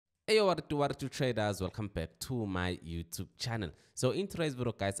Hey, what to traders, welcome back to my YouTube channel. So in today's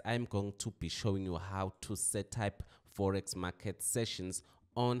video, guys, I'm going to be showing you how to set up Forex market sessions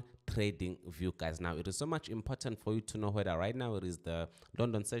on Tradingview, guys. Now, it is so much important for you to know whether right now it is the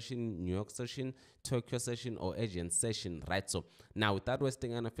London session, New York session, Tokyo session, or Asian session, right? So now, without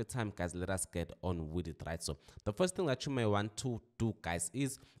wasting any of your time, guys, let us get on with it, right? So the first thing that you may want to do, guys,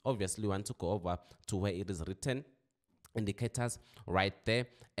 is obviously want to go over to where it is written indicators right there,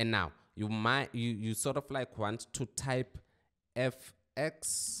 and now you sort of like want to type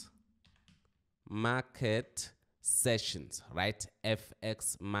FX market sessions, right?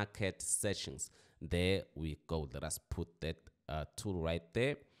 FX market sessions. There we go. Let us put that tool right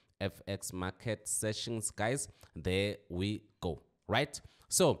there. FX market sessions, guys. There we go, right?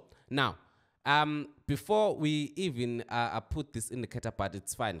 So now before we even put this indicator part,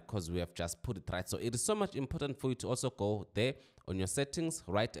 it's fine because we have just put it, right? So it is so much important for you to also go there on your settings,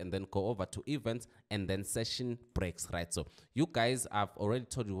 right? And then go over to events and then session breaks, right? So you guys, I've already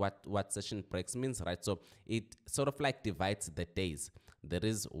told you what session breaks means, right? So it sort of like divides the days. There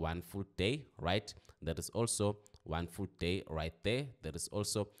is one full day, right? There is also one full day right there. There is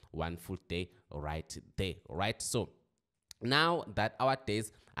also one full day right there, right? So now that our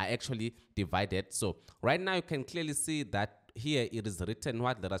days are actually divided, so right now you can clearly see that here it is written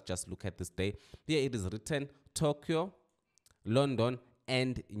what? Let us just look at this day. Here it is written Tokyo, London,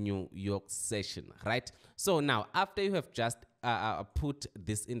 and New York session, right? So now after you have just put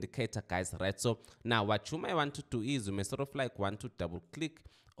this indicator, guys, right? So now what you may want to do is you may sort of like want to double click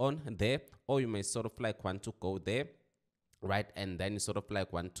on there, or you may sort of like want to go there, right? And then you sort of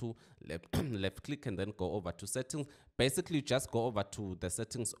like want to left click and then go over to settings. Basically, you just go over to the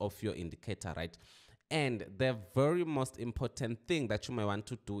settings of your indicator, right? And the very most important thing that you might want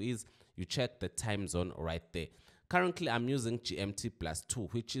to do is you check the time zone right there. Currently, I'm using GMT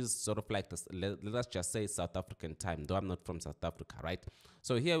 +2, which is sort of like this, let us just say South African time, though I'm not from South Africa, right?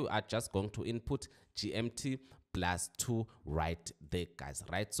 So here we are just going to input GMT +2 right there, guys,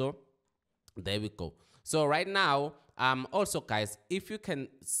 right? So there we go. So right now, also, guys, if you can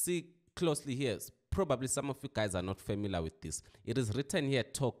see closely here, probably some of you guys are not familiar with this. It is written here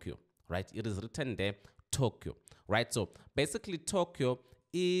Tokyo, right? It is written there Tokyo, right? So basically Tokyo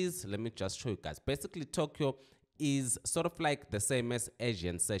is, let me just show you guys. Basically Tokyo is sort of like the same as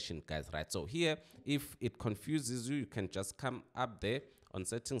Asian session, guys, right? So here, if it confuses you, you can just come up there on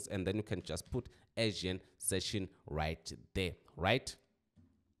settings and then you can just put Asian session right there, right?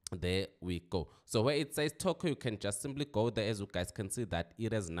 There we go. So where it says Tokyo, you can just simply go there. As you guys can see that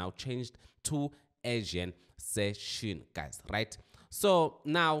it has now changed to Asian session, guys, right? So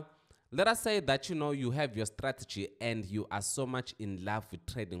now let us say that you have your strategy and you are so much in love with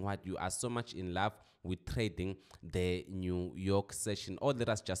trading you are so much in love with trading the New York session, or let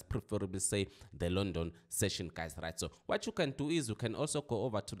us just preferably say the London session, guys, right? So what you can do is you can also go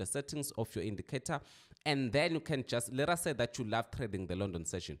over to the settings of your indicator, and then you can just, let us say that you love trading the London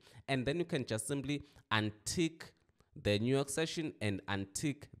session, and then you can just simply untick the New York session and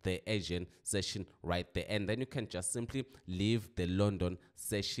untick the Asian session right there, and then you can just simply leave the London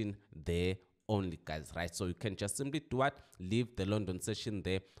session there only, guys, right? So you can just simply do what? Leave the London session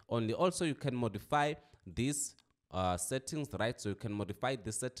there only. Also, you can modify these settings, right? So you can modify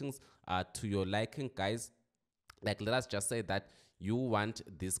the settings to your liking, guys. Like, let us just say that you want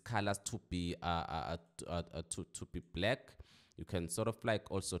these colors to be to be black. You can sort of like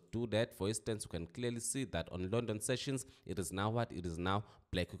also do that. For instance, you can clearly see that on London sessions, it is now what? It is now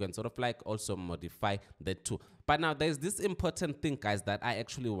black. You can sort of like also modify that too. But now there's this important thing, guys, that I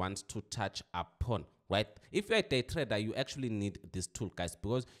actually want to touch upon, right? If you're a day trader, you actually need this tool, guys,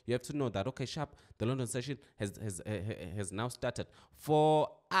 because you have to know that, okay, sharp, the London session has now started. For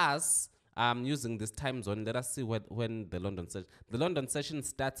us, using this time zone, let us see when the London session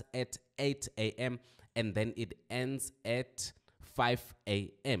starts at 8 a.m. and then it ends at 5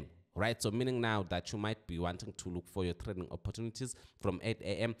 a.m. right? So meaning now that you might be wanting to look for your trading opportunities from 8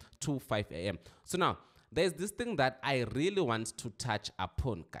 a.m. to 5 a.m. So now there's this thing that I really want to touch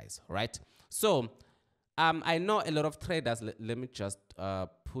upon, guys, right? So I know a lot of traders, let me just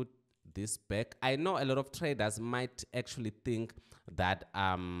put this back. I know a lot of traders might actually think that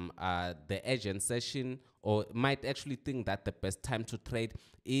the Asian session, or might actually think that the best time to trade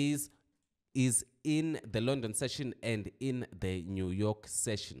is in the London session and in the New York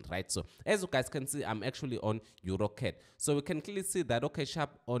session, right? So as you guys can see, I'm actually on EuroCAD. So we can clearly see that, okay,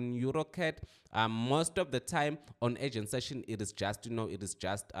 sharp, on EuroCAD, most of the time on Asian session, it is just, it is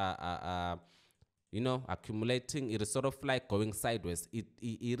just accumulating. It is sort of like going sideways. It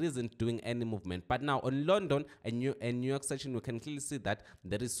isn't doing any movement. But now on London and New York session, we can clearly see that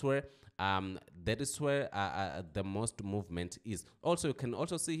that is where the most movement is. Also, you can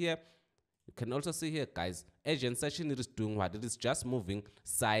also see here. Guys, Asian session, it is doing what? It is just moving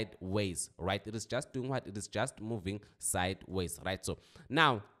sideways, right? It is just doing what? It is just moving sideways, right? So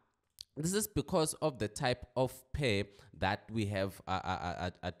now, this is because of the type of pair that we have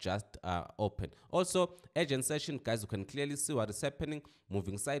just open. Also, Asian session, guys, you can clearly see what is happening,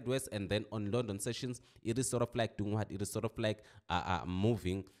 moving sideways, and then on London sessions, it is sort of like doing what? It is sort of like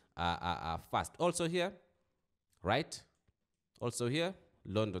moving fast. Also here, right? Also here,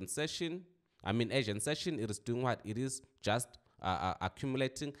 London session, Asian session, it is doing what? It is just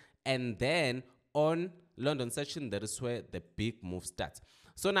accumulating, and then on London session, that is where the big move starts.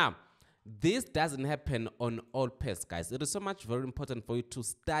 So now, this doesn't happen on all pairs, guys. It is so much very important for you to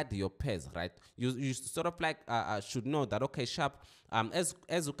study your pairs, right? You sort of like should know that, okay, sharp, as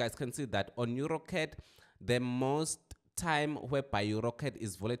you guys can see that on EuroCAD, the most time whereby EuroCAD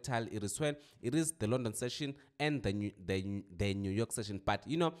is volatile, it is when it is the London session and the New York session. But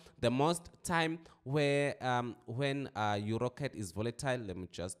the most time where when EuroCAD is volatile, let me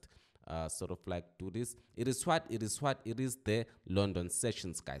just sort of like do this. It is the London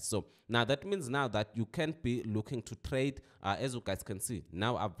sessions, guys. So now that means now that you can't be looking to trade, as you guys can see.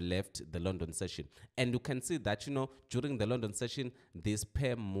 Now I've left the London session, and you can see that during the London session, this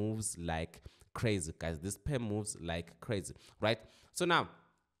pair moves like crazy, guys. This pair moves like crazy, right? So now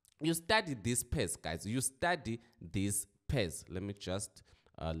you study these pairs, guys. You study these pairs. Let me just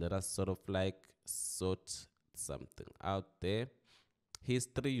let us sort of like sort something out there.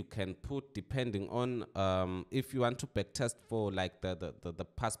 History you can put depending on if you want to backtest for like the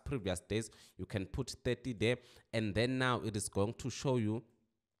past previous days, you can put 30 there, and then now it is going to show you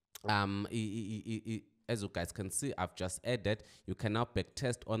as you guys can see, I've just added. You can now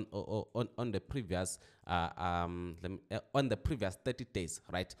backtest on the previous on the previous 30 days,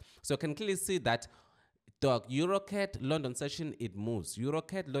 right? So you can clearly see that the EuroCAD London session, it moves.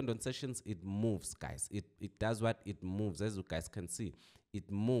 EuroCAD London sessions, it moves, guys. It does what? It moves, as you guys can see. It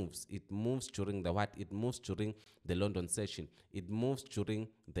moves. It moves during the what? It moves during the London session. It moves during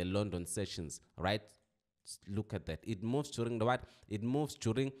the London sessions, right? Look at that. It moves during the what? It moves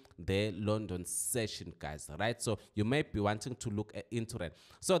during the London session, guys, right? So you may be wanting to look into it.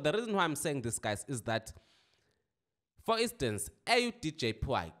 So the reason why I'm saying this, guys, is that, for instance,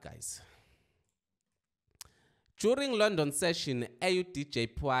 AUDJPY, guys, during London session,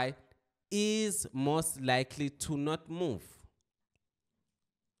 AUDJPY is most likely to not move.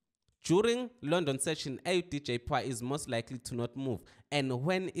 During London session, AUDJPY is most likely to not move. And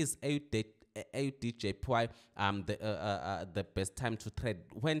when is AUDJPY the best time to trade?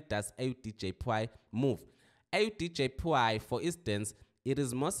 When does AUDJPY move? AUDJPY, for instance, it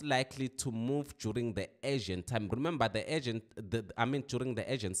is most likely to move during the Asian time. Remember, during the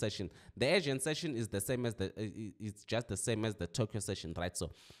Asian session. The Asian session is the same as it's just the same as the Tokyo session, right?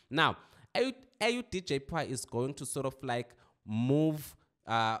 So now AUDJPY is going to sort of like move.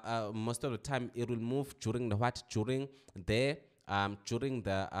 Most of the time, it will move during the what? During the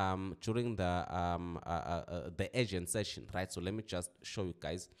Asian session, right? So let me just show you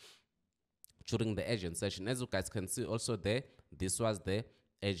guys. During the Asian session, as you guys can see, also there, this was the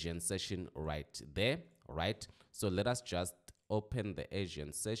Asian session right there, right? So let us just open the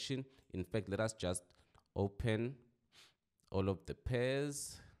Asian session. In fact, let us just open all of the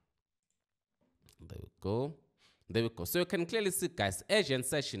pairs. There we go. There we go. So you can clearly see, guys, Asian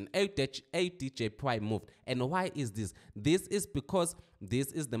session, AUDJPY moved. And why is this? This is because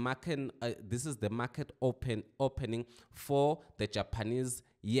this is the market opening for the Japanese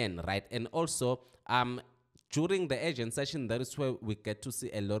yen, right? And also during the Asian session, that is where we get to see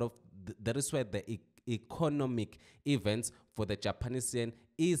a lot of that is where the economic events for the Japanese yen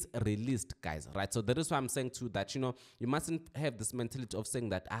is released, guys, right? So that is why I'm saying too that you mustn't have this mentality of saying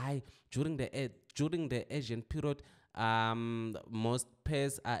that during the Asian period most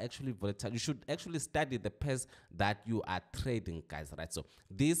pairs are actually volatile. You should actually study the pairs that you are trading, guys, right? So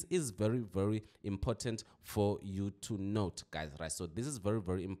this is very, very important for you to note, guys, right? So this is very,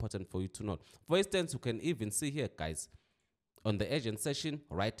 very important for you to note. For instance, you can even see here, guys, on the Asian session,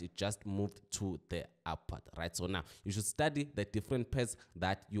 right, it just moved to the upward, right? So now you should study the different pairs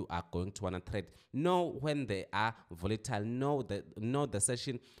that you are going to want to trade. Know when they are volatile. Know the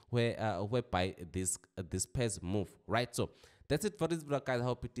session whereby these pairs move, right? So that's it for this video, guys. I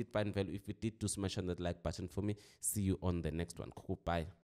hope you did find value. If you did, do smash on that like button for me. See you on the next one. Goodbye.